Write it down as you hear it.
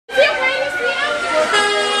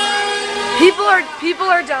People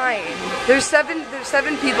are dying. There's seven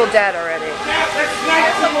people dead already.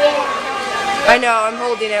 I know, I'm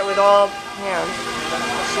holding it with all hands.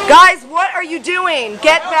 Guys, what are you doing?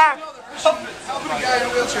 Get back. Help a guy in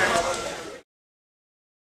a wheelchair.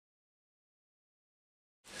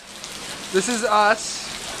 This is us.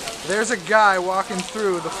 There's a guy walking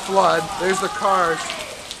through the flood. There's the cars.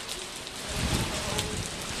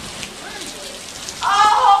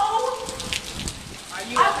 Oh! I've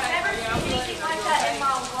never seen anything like that in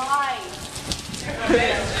my life.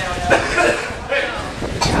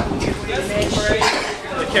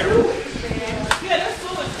 Yeah, that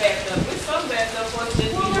sewer's backed up. There's some backed up on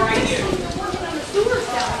this right here. They're working on the sewers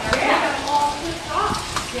down there. They got them all pushed off.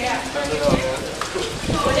 Yeah.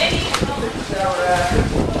 But they need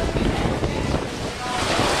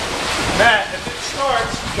Matt, if it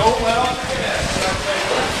starts, don't let off the gas.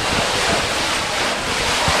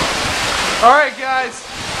 Alright guys.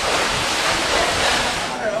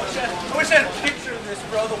 I wish I had a picture of this,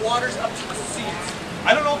 bro. The water's up to the seats.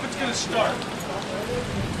 I don't know if it's going to start.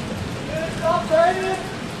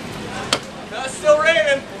 No, it's still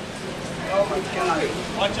raining. Oh my god.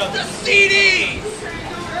 Watch out. The CDs!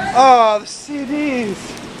 Oh, the CDs.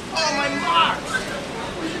 Oh my marks!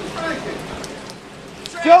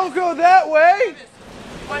 Don't go that way.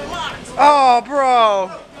 My marks! Oh,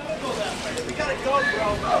 bro. We gotta go,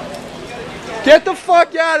 bro. Get the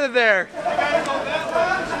fuck out of there. We gotta go that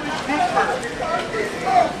way.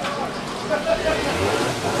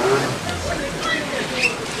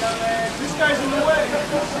 This guy's in the way.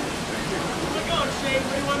 Where you going, Shane?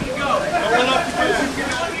 Where do you want me to go? Don't let off the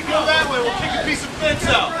gas. You go that way. We'll kick a piece of fence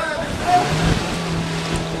out.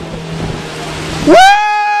 Woo!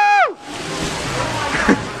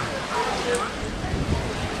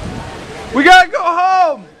 We gotta go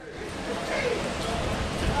home.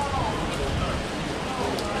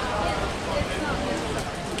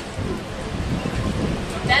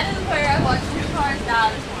 That is where I watched 2 cars die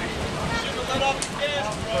this morning. Should've let off the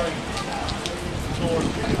gas,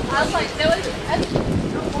 I was like, that was...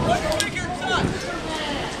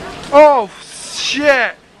 Oh,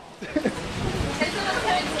 shit. There's almost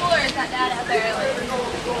 7 floors that died out there. Like,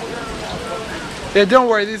 Yeah, don't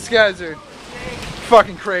worry. These guys are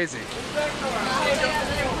fucking crazy.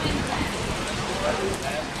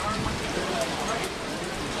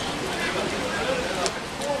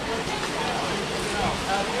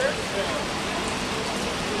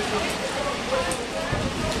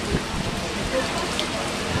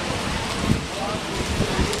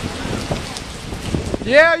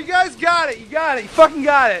 Yeah, you guys got it. You got it. You fucking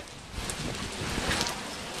got it.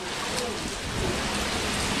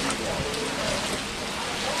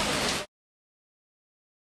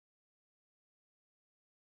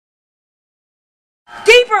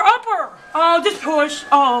 Deeper, upper. Oh, just push.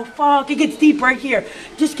 Oh, fuck. It gets deep right here.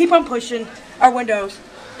 Just keep on pushing our windows.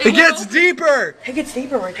 It gets deeper. It gets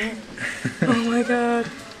deeper right there. Oh my god.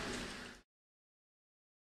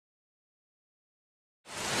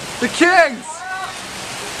 The Kings.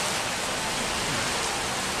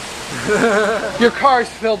 Your car's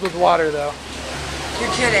filled with water, though.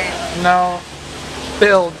 You're kidding. No.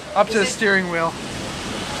 Filled. Up to the steering wheel.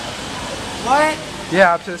 What?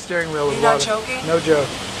 Yeah, up to the steering wheel with You're not water. joking? No joke.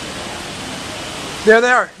 There they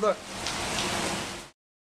are. Look.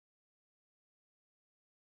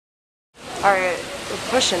 Alright, we're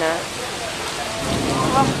pushing it.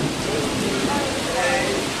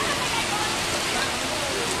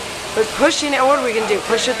 We're pushing it. What are we gonna do?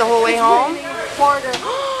 Push it the whole way home? Harder.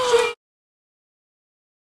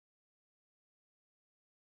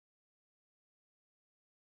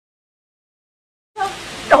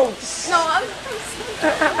 no,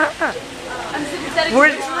 I'm sympathetic.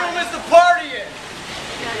 Which room is the party in?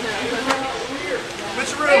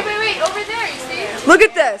 Which room? Wait, over there, you see? Look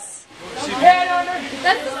at this. That's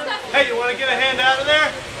the stuff. Hey, you want to get a hand out of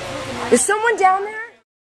there? Is someone down there?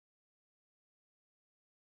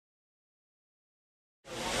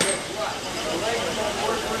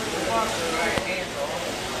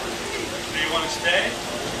 Do you want to stay?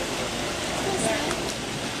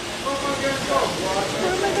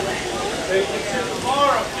 Hey, let's hit the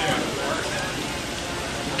bar up there.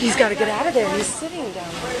 He's got to get out of there. He's sitting down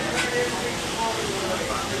there.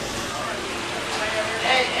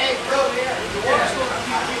 Hey, bro, here. The water's supposed to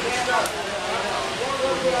keep people stuck.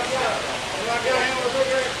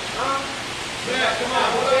 Yeah, come on.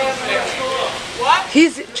 What?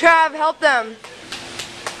 He's Trav. Help them.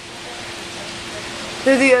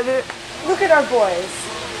 They're the other. Look at our boys.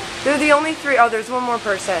 They're the only 3. Oh, there's one more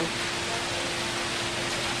person.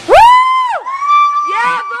 Woo!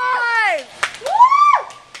 Yeah, boys!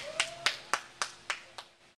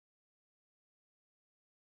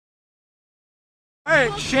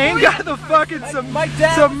 Alright, Shane got the fucking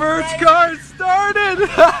submerged car started!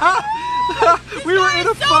 We were in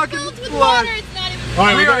a fucking flood.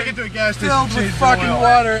 Alright, we gotta get to a gas station. Filled with fucking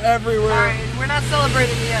water everywhere. Alright, we're not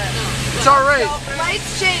celebrating yet. It's alright.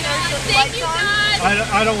 Lights, Shane, are the lights on?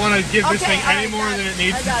 I don't want to give this thing any more than it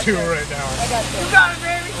needs to do right now. You got it,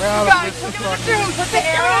 baby. We're out of this fucking... Put the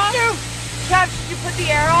air off. Kev, did you put the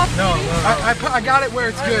air off? No. I got it where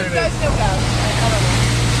it's good. You guys know about it.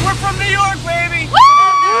 We're from New York, baby!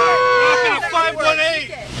 Knocking a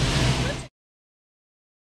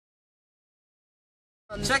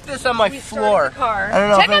 518! Check this on my floor. I don't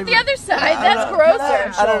know Check out the other side. That's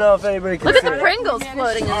grosser. I don't know if anybody can Look at see the it. Pringles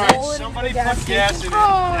floating in there. Somebody put gas in it, and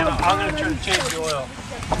I'm gonna try to change the oil.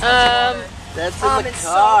 That's in the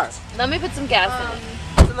car. Let me put some gas in it.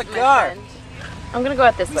 It's in the car. I'm gonna go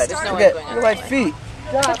out this way. There's no Look way at, going look out. at my feet.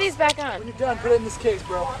 Put these back on. You're done, put it in this case,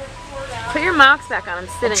 bro. Put your mocks back on. I'm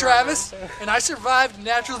sitting. Travis, and I survived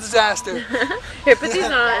natural disaster. On them. Here, put these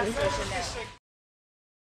on.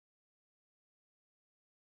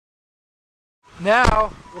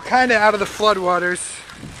 Now, we're kind of out of the floodwaters.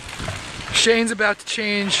 Shane's about to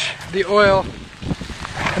change the oil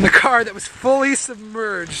in the car that was fully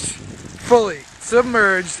submerged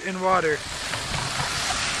in water.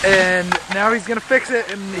 And now he's gonna fix it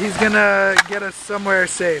and he's gonna get us somewhere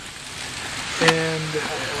safe. And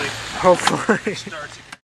hopefully.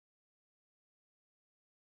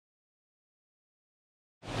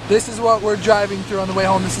 This is what we're driving through on the way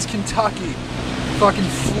home. This is Kentucky. Fucking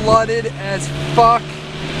flooded as fuck.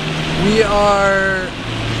 We are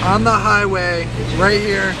on the highway right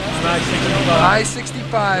here.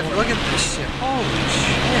 I-65. Look at this shit. Holy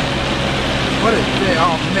shit. What a day.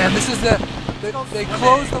 Oh man, this is they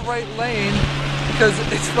closed the right lane because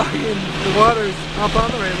it's fucking, the water's up on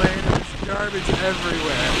the right lane and there's garbage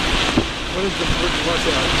everywhere. What's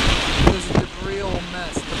that? This is debris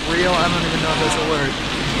mess. Debris, I don't even know if that's a word.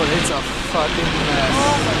 But it's a fucking mess.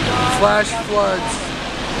 Flash floods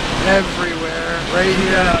everywhere. Right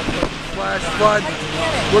here. Flash flood.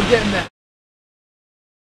 We're getting that.